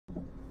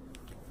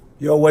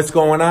Yo, what's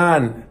going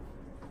on?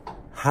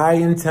 High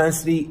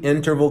intensity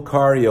interval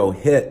cardio,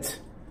 HIT.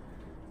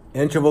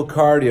 Interval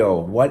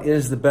cardio, what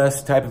is the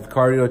best type of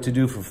cardio to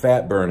do for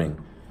fat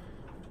burning?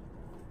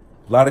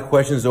 A lot of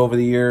questions over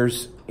the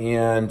years,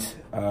 and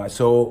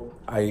so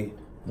I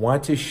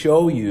want to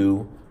show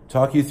you,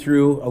 talk you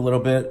through a little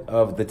bit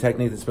of the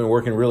technique that's been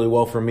working really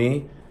well for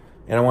me.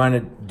 And I want to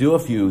do a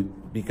few,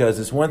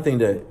 because it's one thing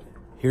to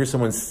hear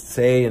someone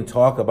say and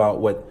talk about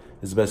what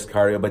is the best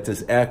cardio, but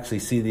to actually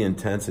see the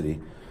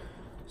intensity.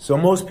 So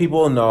most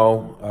people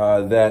know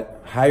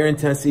that higher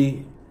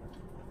intensity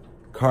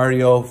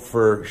cardio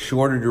for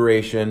shorter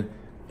duration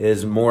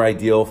is more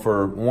ideal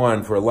for,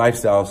 one, for a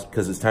lifestyle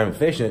because it's time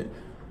efficient,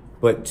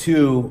 but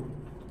two,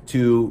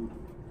 to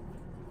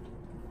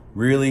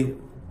really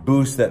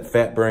boost that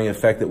fat burning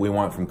effect that we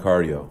want from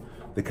cardio.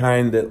 The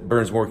kind that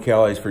burns more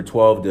calories for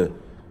 12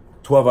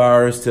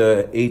 hours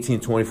to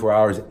 18, 24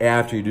 hours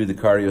after you do the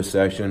cardio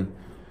session.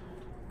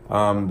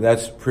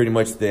 That's pretty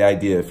much the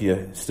idea. If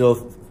you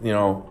still,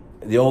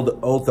 the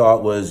old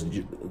thought was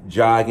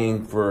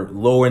jogging for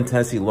low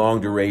intensity,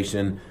 long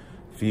duration.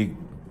 If you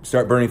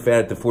start burning fat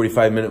at the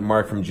 45-minute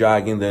mark from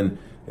jogging, then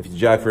if you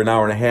jog for an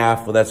hour and a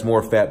half, well, that's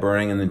more fat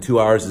burning, and then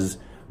 2 hours is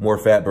more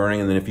fat burning,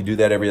 and then if you do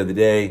that every other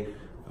day,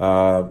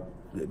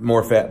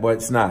 more fat. But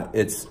it's not.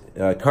 It's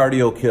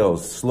cardio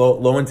kills.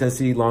 Low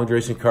intensity, long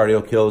duration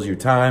cardio kills your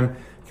time,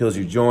 kills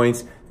your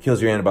joints,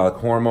 kills your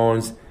anabolic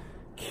hormones,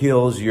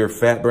 kills your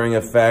fat burning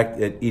effect.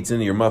 It eats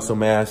into your muscle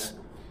mass.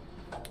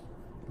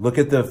 Look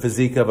at the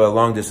physique of a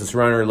long distance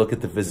runner. Look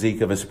at the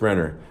physique of a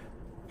sprinter.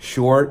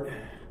 Short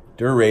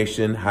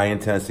duration, high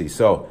intensity.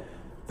 So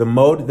the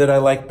mode that I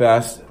like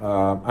best,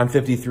 I'm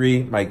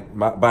 53. My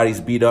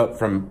body's beat up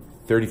from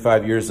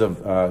 35 years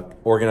of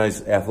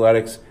organized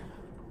athletics.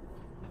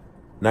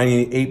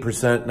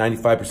 98%,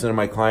 95% of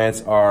my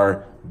clients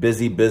are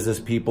busy business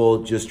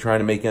people just trying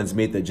to make ends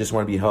meet, that just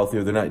want to be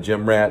healthier. They're not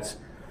gym rats.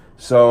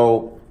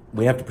 So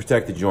we have to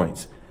protect the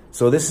joints.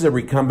 So this is a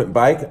recumbent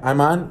bike I'm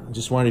on.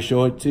 Just wanted to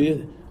show it to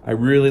you. I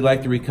really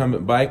like the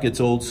recumbent bike. It's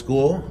old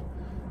school,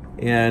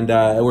 and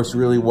it works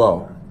really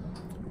well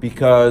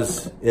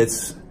because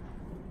it's,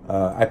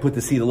 I put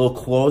the seat a little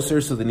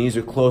closer so the knees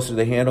are closer to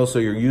the handle, so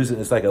you're using,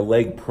 it's like a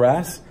leg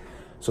press.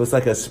 So it's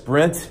like a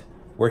sprint,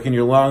 working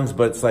your lungs,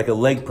 but it's like a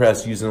leg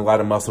press using a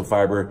lot of muscle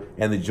fiber,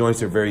 and the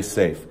joints are very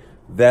safe.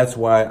 That's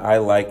why I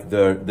like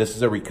this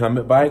is a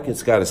recumbent bike.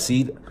 It's got a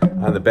seat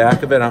on the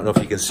back of it. I don't know if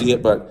you can see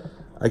it, but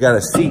I got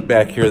a seat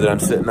back here that I'm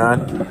sitting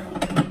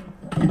on.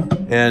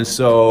 And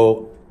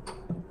so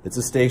it's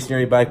a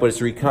stationary bike, but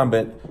it's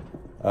recumbent.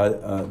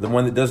 The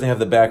one that doesn't have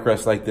the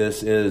backrest like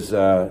this is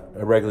a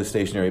regular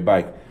stationary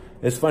bike.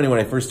 It's funny, when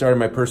I first started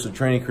my personal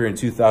training career in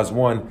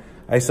 2001,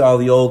 I saw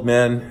the old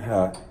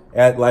men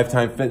at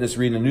Lifetime Fitness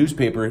reading a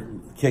newspaper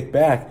kick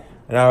back,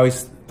 and I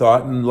always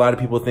thought, and a lot of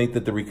people think,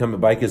 that the recumbent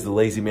bike is the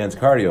lazy man's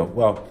cardio.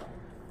 Well,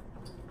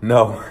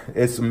 no,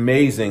 it's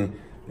amazing.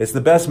 It's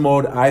the best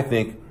mode, I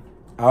think,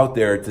 out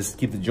there to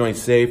keep the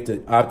joints safe, to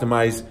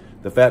optimize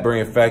the fat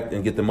burning effect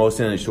and get the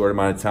most in a short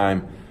amount of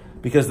time,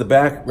 because the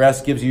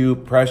backrest gives you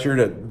pressure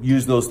to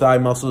use those thigh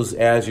muscles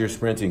as you're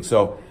sprinting.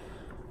 So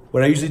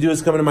what I usually do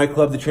is come into my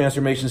club, the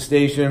Transformation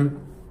Station.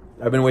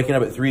 I've been waking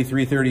up at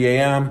 3:30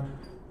 a.m.,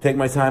 take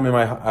my time in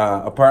my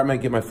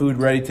apartment, get my food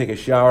ready, take a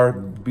shower,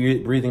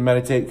 breathing,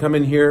 meditate, come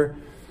in here,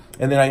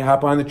 and then I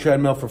hop on the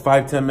treadmill for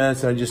 5-10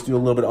 minutes, and I just do a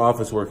little bit of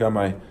office work on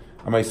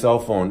my cell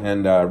phone,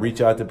 and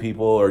reach out to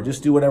people, or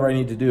just do whatever I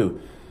need to do.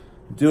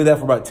 Do that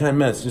for about 10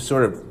 minutes, just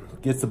sort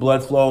of gets the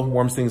blood flow,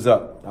 warms things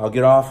up. I'll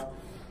get off,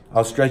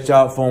 I'll stretch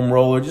out, foam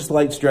roller, just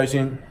light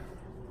stretching,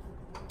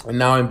 and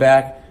now I'm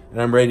back,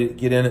 and I'm ready to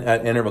get in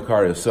at interval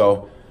cardio.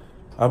 So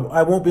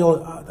I won't be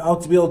able,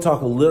 I'll be able to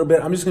talk a little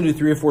bit. I'm just gonna do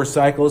 3 or 4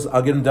 cycles.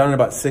 I'll get them done in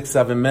about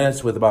 6-7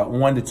 minutes with about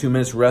 1 to 2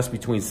 minutes rest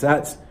between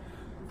sets.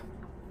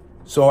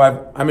 So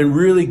I'm in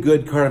really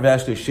good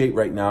cardiovascular shape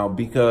right now,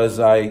 because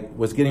I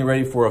was getting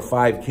ready for a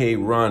 5K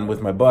run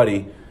with my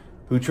buddy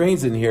who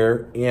trains in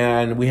here,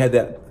 and we had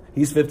that,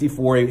 he's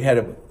 54, he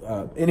had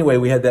anyway,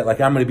 we had that,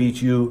 like, I'm gonna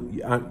beat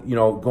you,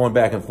 going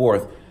back and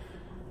forth.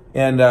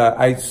 And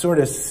I sort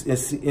of,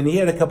 and he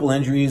had a couple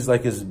injuries,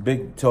 like his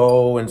big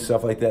toe and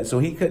stuff like that, so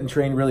he couldn't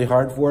train really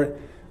hard for it.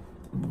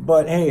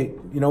 But hey,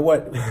 you know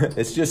what?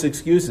 It's just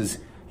excuses.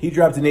 He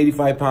dropped an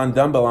 85-pound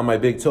dumbbell on my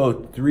big toe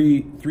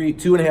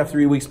 2.5,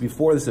 3 weeks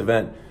before this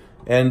event,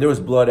 and there was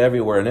blood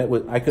everywhere,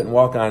 and I couldn't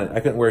walk on it. I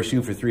couldn't wear a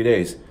shoe for 3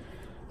 days.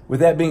 With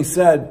that being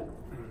said,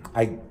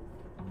 I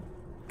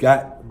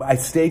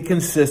stayed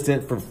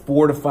consistent for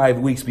 4 to 5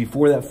 weeks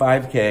before that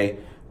 5K,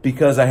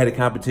 because I had a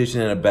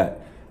competition and a bet.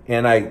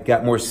 And I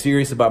got more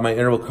serious about my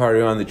interval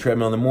cardio on the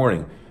treadmill in the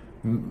morning.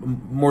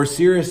 More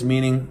serious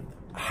meaning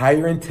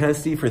higher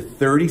intensity for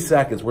 30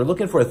 seconds. We're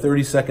looking for a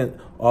 30-second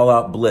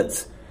all-out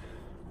blitz.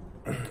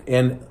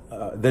 And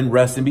then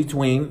rest in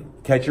between,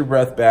 catch your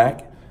breath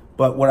back.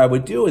 But what I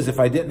would do is, if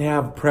I didn't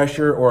have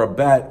pressure or a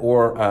bet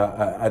or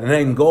an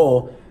end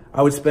goal,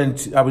 I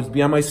would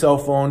be on my cell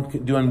phone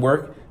doing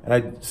work, and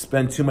I'd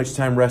spend too much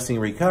time resting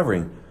and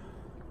recovering.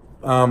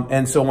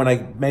 And so when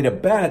I made a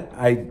bet,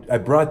 I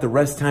brought the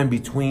rest time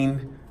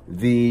between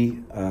the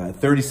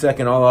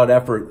 30-second all-out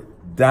effort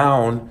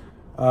down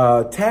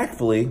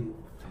tactfully,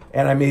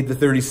 and I made the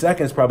 30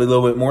 seconds probably a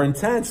little bit more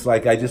intense.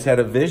 Like I just had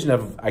a vision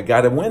of, I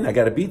got to win, I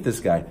got to beat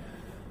this guy.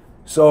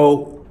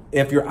 So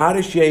if you're out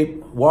of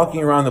shape,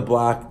 walking around the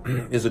block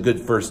is a good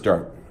first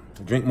start.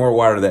 Drink more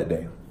water that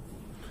day.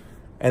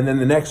 And then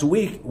the next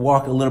week,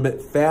 walk a little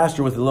bit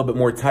faster with a little bit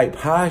more tight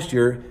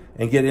posture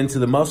and get into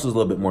the muscles a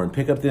little bit more and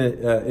pick up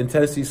the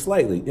intensity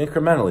slightly,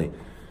 incrementally.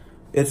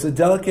 It's a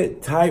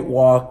delicate, tight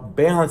walk,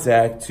 balance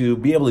act to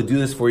be able to do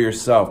this for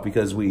yourself,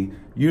 because we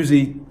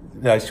usually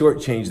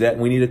shortchange that,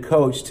 and we need a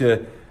coach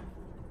to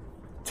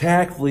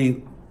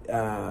tactfully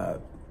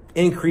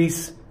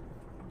increase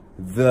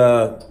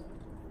the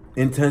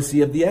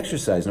intensity of the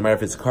exercise, no matter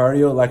if it's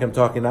cardio, like I'm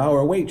talking now,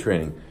 or weight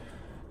training.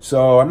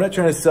 So I'm not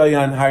trying to sell you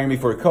on hiring me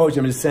for a coach.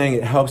 I'm just saying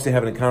it helps to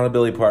have an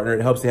accountability partner.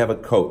 It helps to have a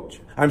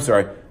coach. I'm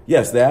sorry.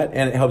 Yes, that,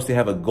 and it helps to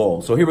have a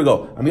goal. So here we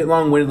go. I'm getting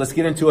long-winded. Let's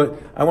get into it.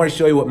 I want to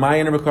show you what my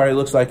interval cardio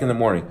looks like in the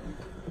morning.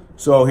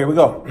 So here we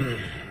go.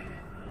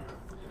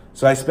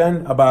 So I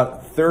spend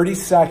about 30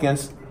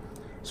 seconds.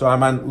 So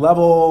I'm on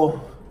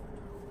level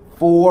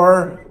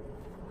 4.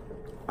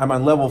 I'm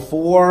on level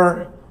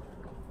 4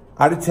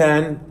 out of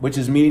 10, which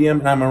is medium,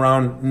 and I'm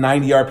around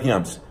 90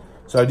 RPMs.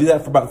 So I do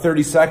that for about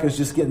 30 seconds,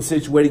 just getting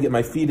situated, get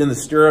my feet in the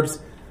stirrups,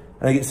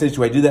 and I get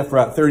situated. I do that for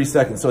about 30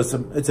 seconds. So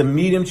it's a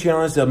medium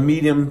challenge, a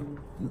medium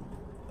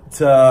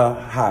to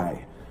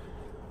high.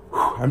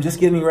 I'm just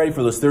getting ready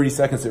for those 30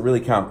 seconds that really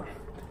count.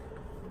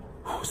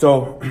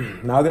 So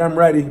now that I'm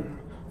ready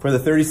for the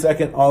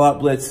 30-second all-out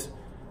blitz,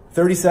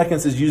 30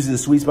 seconds is usually the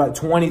sweet spot.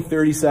 20,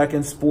 30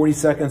 seconds, 40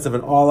 seconds of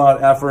an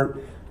all-out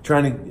effort,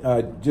 trying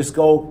to just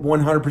go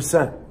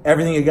 100%,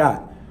 everything you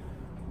got.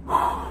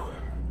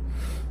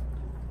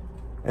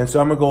 And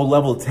so I'm gonna go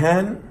level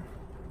 10,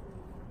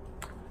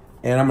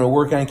 and I'm gonna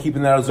work on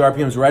keeping those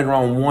RPMs right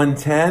around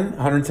 110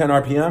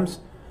 RPMs,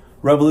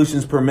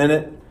 revolutions per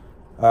minute,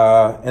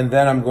 and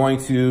then I'm going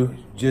to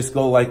just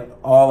go like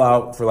all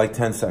out for like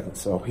 10 seconds.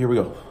 So here we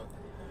go.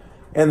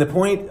 And the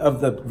point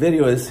of the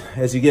video is,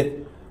 as you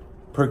get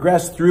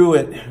progressed through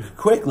it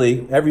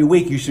quickly, every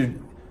week you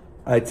should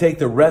take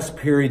the rest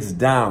periods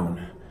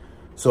down,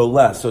 so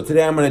less. So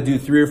today I'm gonna do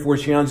 3 or 4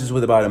 challenges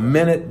with about a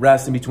minute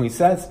rest in between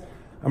sets.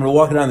 I'm gonna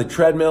walk it on the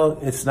treadmill.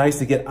 It's nice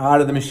to get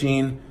out of the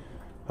machine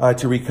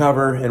to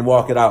recover and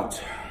walk it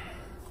out.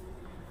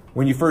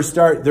 When you first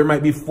start, there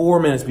might be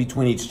 4 minutes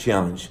between each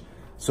challenge.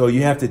 So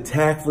you have to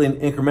tactfully and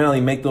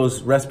incrementally make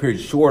those rest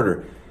periods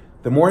shorter.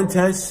 The more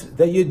intense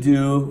that you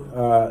do,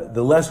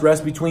 the less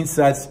rest between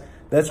sets,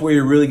 that's where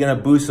you're really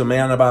gonna boost some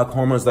anabolic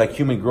hormones like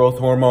human growth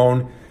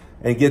hormone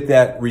and get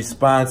that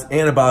response,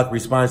 anabolic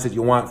response that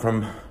you want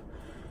from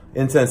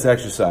intense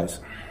exercise.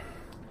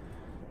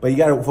 But you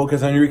gotta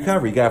focus on your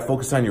recovery. You gotta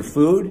focus on your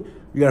food.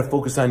 You gotta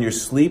focus on your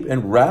sleep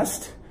and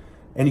rest.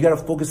 And you gotta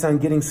focus on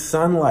getting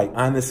sunlight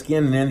on the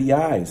skin and in the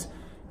eyes.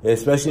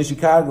 Especially in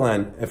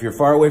Chicagoland, if you're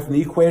far away from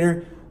the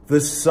equator, the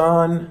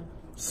sun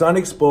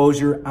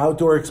exposure,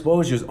 outdoor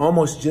exposure is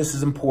almost just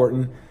as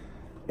important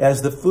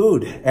as the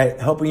food at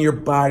helping your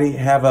body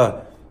have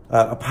a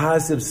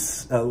positive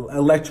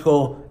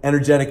electrical,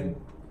 energetic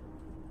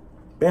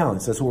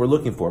balance. That's what we're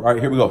looking for. All right,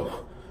 here we go.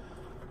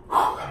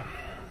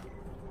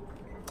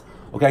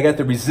 Okay, I got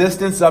the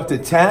resistance up to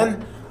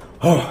 10.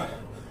 Oh,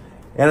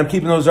 and I'm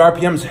keeping those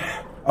RPMs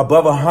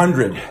above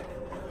 100.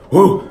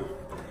 Woo.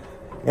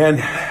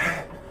 And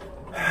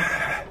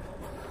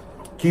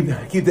keep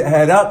the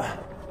head up.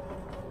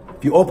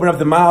 If you open up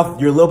the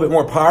mouth, you're a little bit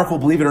more powerful,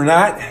 believe it or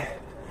not.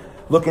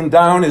 Looking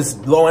down is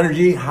low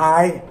energy,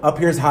 high. Up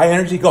here is high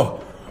energy.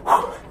 Go.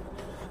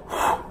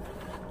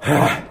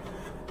 And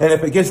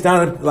if it gets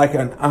down to like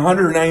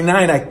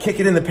 199, I kick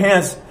it in the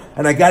pants,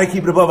 and I got to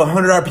keep it above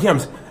 100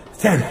 RPMs.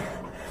 10.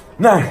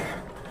 9,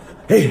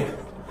 8,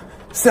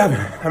 7,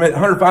 I'm at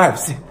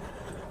 105,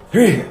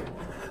 3,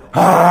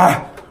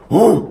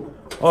 woo.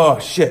 Oh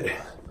shit.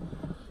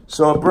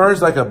 So it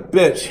burns like a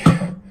bitch.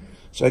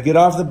 So I get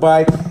off the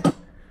bike, and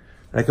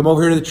I come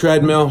over here to the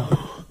treadmill.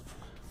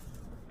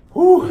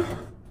 Woo.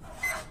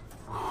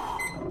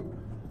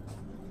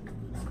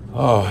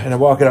 Oh, and I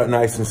walk it out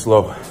nice and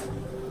slow.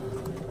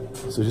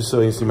 So just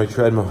so you can see my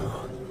treadmill.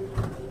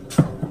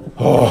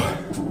 Oh.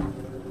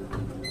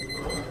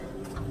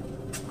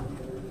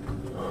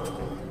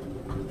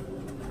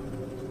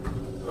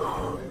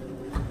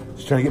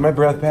 Trying to get my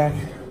breath back.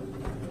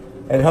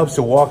 And it helps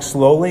to walk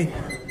slowly.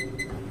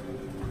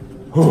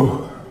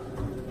 Whew.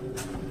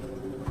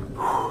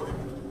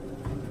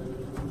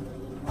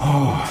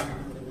 Oh.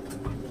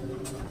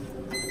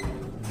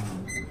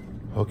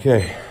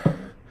 Okay.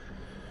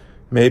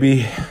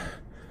 Maybe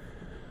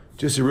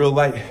just a real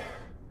light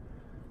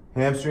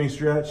hamstring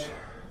stretch,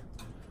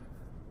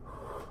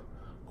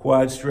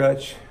 quad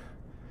stretch,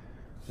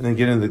 and then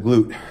get into the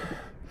glute.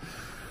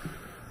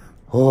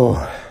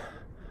 Oh.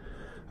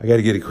 I got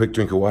to get a quick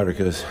drink of water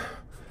because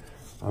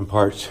I'm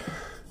parched.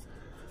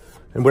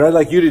 And what I'd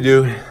like you to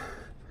do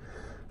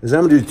is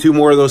I'm going to do 2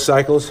 more of those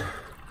cycles.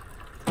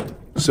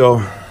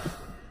 So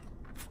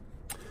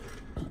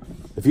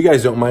If you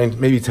guys don't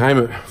mind, maybe time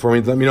it for me.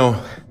 Let me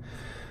know,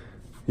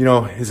 you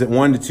know, is it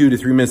 1 to 2 to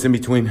 3 minutes in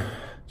between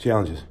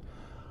challenges?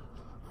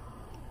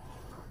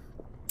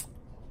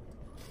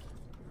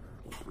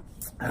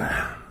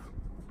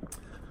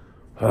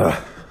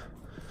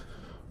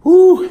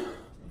 Whoo.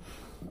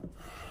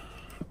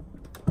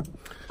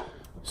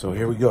 So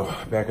here we go,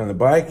 back on the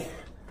bike.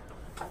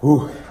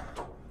 Whoo.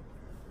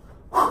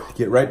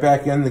 Get right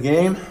back in the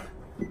game.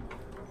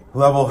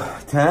 Level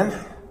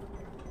 10.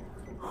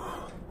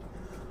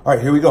 All right,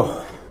 here we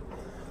go.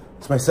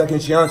 It's my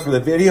second challenge for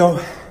the video. All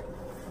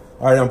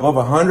right, I'm above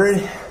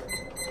 100.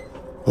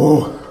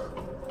 Oh,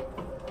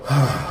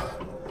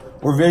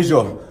 we're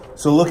visual.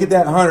 So look at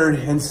that 100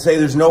 and say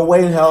there's no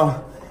way in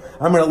hell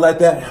I'm gonna let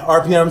that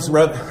RPMs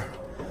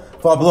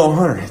fall below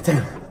 100.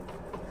 10,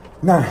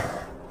 9,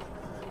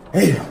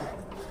 8,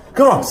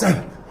 come on,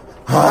 7,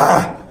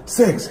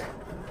 6,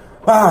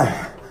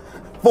 5,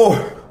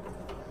 4,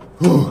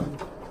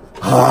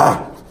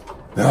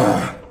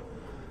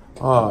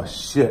 oh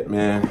shit,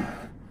 man.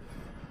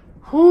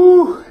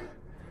 Whew.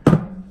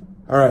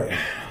 All right,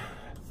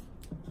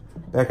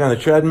 back on the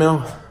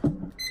treadmill.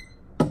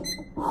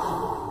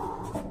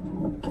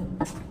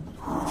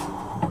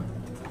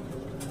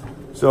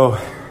 So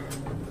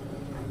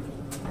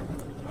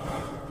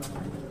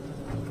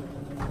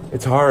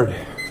it's hard.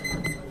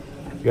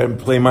 You gotta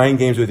play mind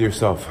games with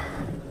yourself.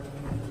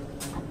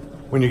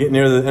 When you get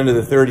near the end of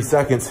the 30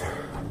 seconds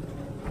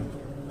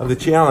of the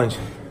challenge,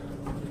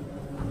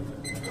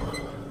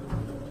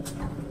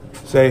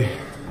 say,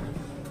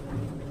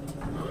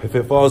 if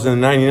it falls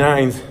in the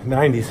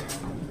 90s,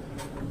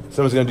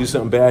 someone's gonna do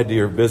something bad to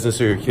your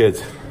business or your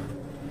kids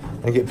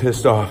and get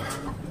pissed off.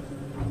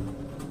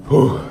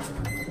 Whew.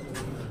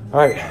 All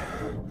right,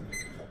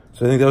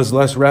 so I think that was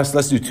less rest.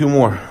 Let's do 2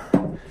 more,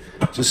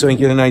 just so we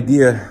can get an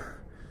idea.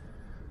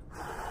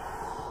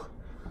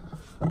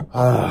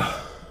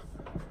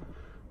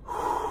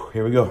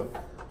 Here we go.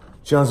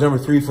 Challenge number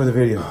 3 for the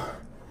video.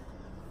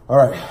 All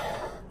right.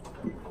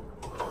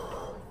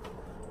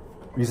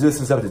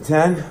 Resistance up to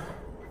 10.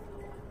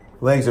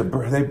 Legs are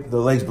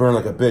the legs burn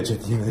like a bitch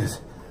at the end of this.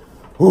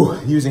 Ooh,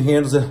 using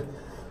handles to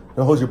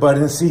hold your butt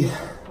in the seat.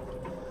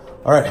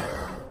 All right,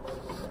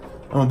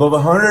 I'm above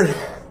 100.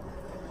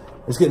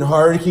 It's getting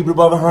harder to keep it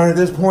above 100 at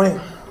this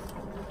point.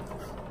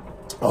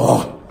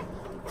 Oh,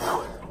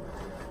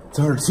 it's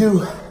 102,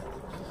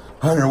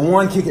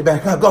 101. Kick it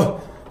back up. Go.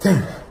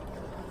 10,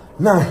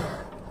 9.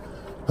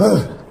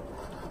 Go.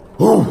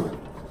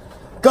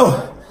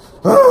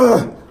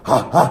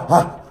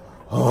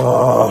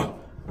 Oh,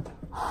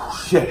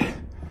 shit.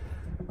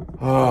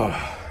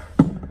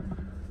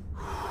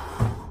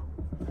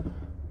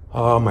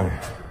 Oh man.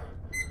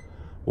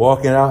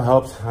 Walking out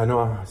helps. I know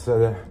I said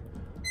that.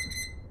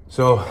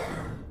 So I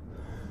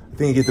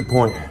think you get the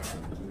point.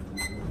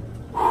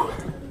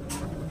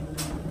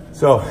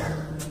 So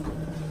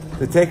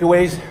the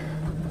takeaways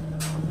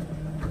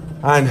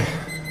on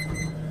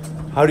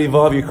how to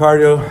evolve your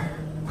cardio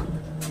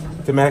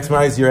to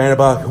maximize your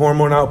anabolic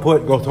hormone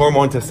output, growth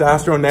hormone,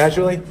 testosterone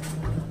naturally.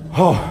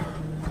 Oh,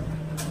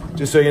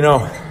 just so you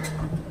know,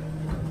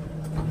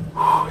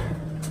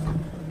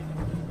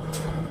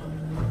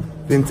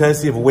 the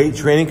intensity of weight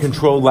training,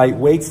 controlled light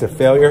weights to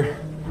failure.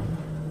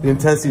 The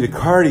intensity of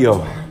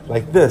cardio,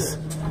 like this,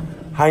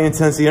 high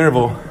intensity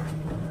interval,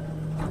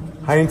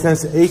 high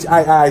intensity,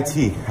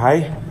 H-I-I-T,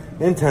 high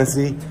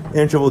intensity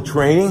interval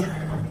training.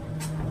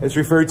 It's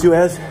referred to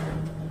as,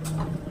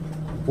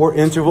 or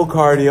interval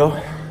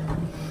cardio.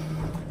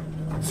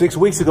 6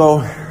 weeks ago,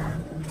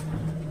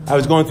 I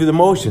was going through the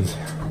motions,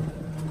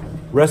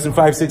 resting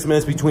 5-6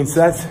 minutes between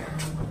sets.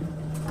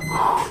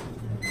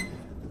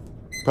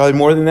 Probably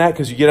more than that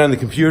because you get on the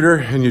computer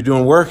and you're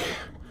doing work.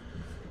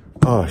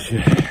 Oh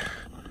shit.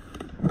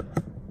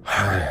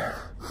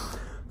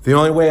 The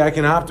only way I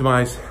can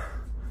optimize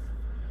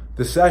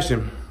the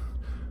session,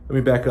 let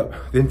me back up.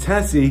 The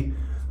intensity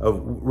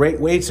of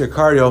weights or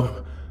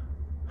cardio,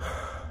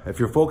 if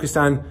you're focused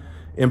on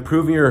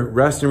improving your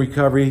rest and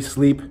recovery,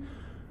 sleep,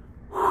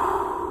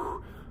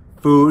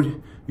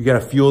 food, you gotta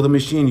fuel the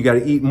machine, you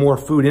gotta eat more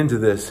food into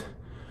this.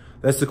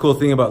 That's the cool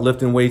thing about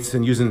lifting weights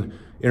and using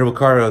interval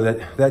cardio.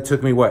 That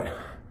took me what?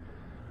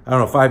 I don't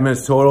know, 5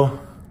 minutes total.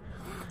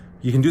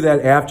 You can do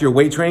that after your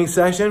weight training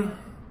session,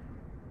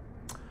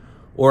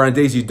 or on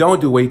days you don't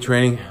do weight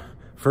training,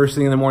 first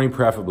thing in the morning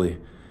preferably.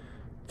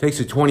 It takes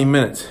you 20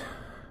 minutes.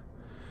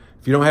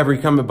 If you don't have a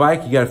recumbent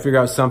bike, you gotta figure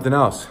out something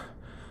else.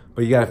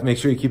 But you gotta make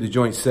sure you keep the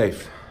joints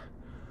safe.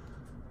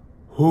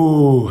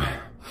 Ooh.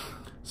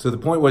 So the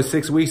point was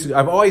 6 weeks,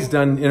 I've always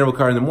done interval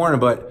cardio in the morning,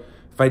 but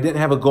if I didn't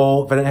have a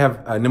goal, if I didn't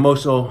have an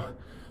emotional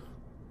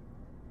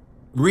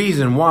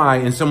reason why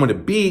and someone to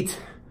beat,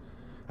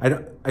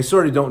 I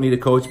sort of don't need a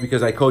coach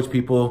because I coach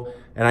people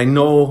and I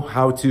know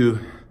how to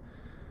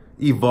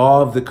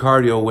evolve the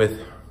cardio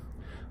with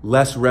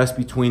less rest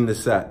between the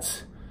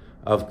sets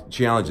of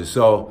challenges.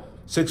 So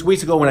 6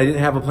 weeks ago when I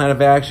didn't have a plan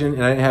of action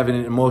and I didn't have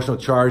an emotional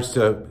charge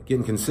to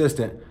getting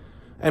consistent,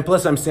 and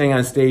plus I'm staying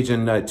on stage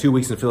in 2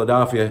 weeks in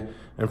Philadelphia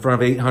in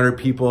front of 800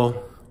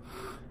 people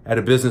at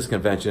a business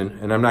convention,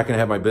 and I'm not gonna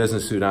have my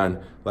business suit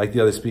on like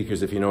the other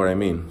speakers, if you know what I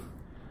mean.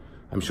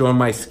 I'm showing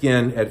my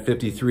skin at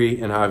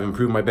 53 and how I've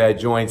improved my bad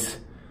joints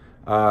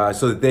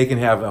so that they can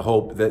have a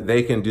hope that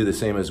they can do the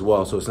same as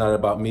well. So it's not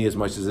about me as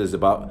much as it is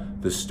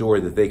about the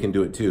story that they can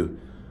do it too.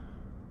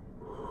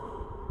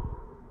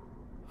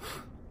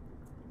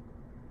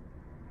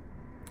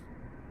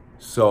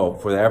 So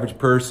for the average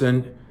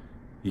person,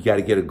 you got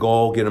to get a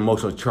goal, get an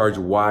emotional charge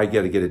why, you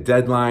got to get a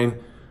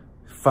deadline,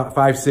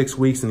 5-6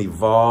 weeks and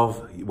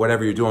evolve,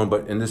 whatever you're doing.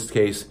 But in this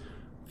case,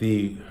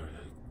 the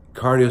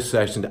cardio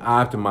session to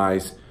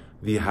optimize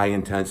the high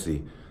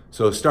intensity.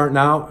 So starting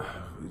out,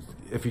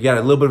 if you got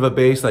a little bit of a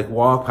base, like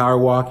power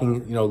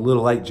walking, you know, a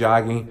little light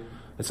jogging,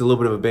 that's a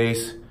little bit of a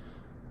base.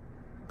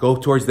 Go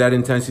towards that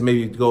intensity,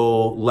 maybe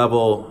go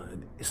level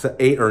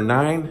 8 or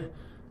 9,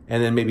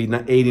 and then maybe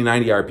 80,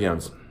 90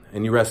 RPMs.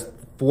 And you rest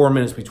 4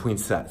 minutes between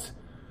sets.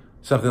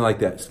 Something like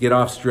that. So get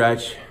off,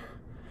 stretch.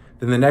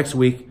 Then the next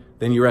week,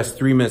 then you rest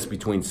 3 minutes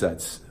between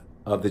sets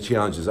of the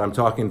challenges. I'm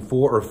talking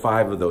 4 or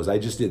 5 of those. I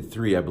just did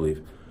 3, I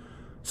believe.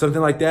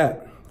 Something like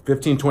that.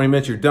 15, 20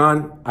 minutes, you're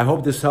done. I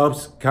hope this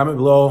helps. Comment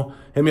below.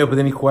 Hit me up with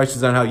any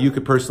questions on how you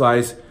could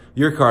personalize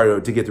your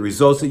cardio to get the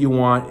results that you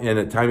want in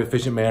a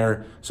time-efficient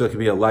manner so it can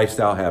be a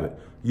lifestyle habit.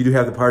 You do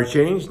have the power to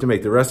change to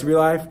make the rest of your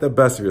life the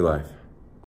best of your life.